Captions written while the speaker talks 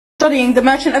studying The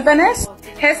Merchant of Venice.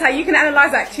 Here's how you can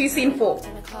analyze Act 2, Scene 4.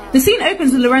 The scene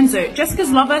opens with Lorenzo,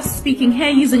 Jessica's lover, speaking here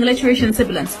using alliteration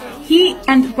sibilants. He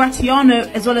and Gratiano,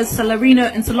 as well as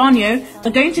Salarino and Solanio,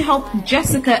 are going to help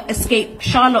Jessica escape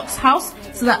Shylock's house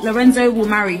so that Lorenzo will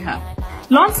marry her.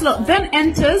 Lancelot then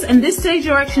enters, and this stage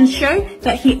directions show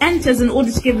that he enters in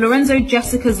order to give Lorenzo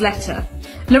Jessica's letter.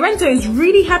 Lorenzo is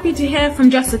really happy to hear from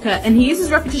Jessica, and he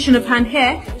uses repetition of hand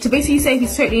here to basically say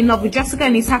he's totally in love with Jessica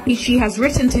and he's happy she has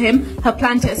written to him her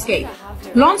plan to escape.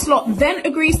 Lancelot then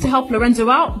agrees to help Lorenzo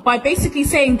out by basically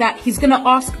saying that he's going to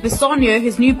ask Bassanio,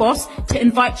 his new boss, to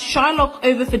invite Shylock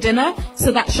over for dinner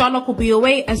so that Shylock will be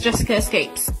away as Jessica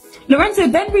escapes. Lorenzo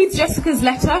then reads Jessica's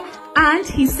letter and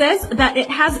he says that it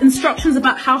has instructions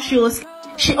about how she'll escape.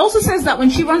 She also says that when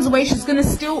she runs away, she's going to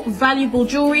steal valuable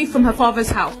jewelry from her father's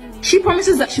house. She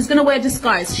promises that she's going to wear a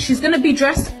disguise. She's going to be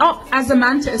dressed up as a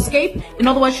man to escape. In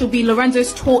other words, she'll be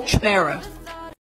Lorenzo's torch bearer.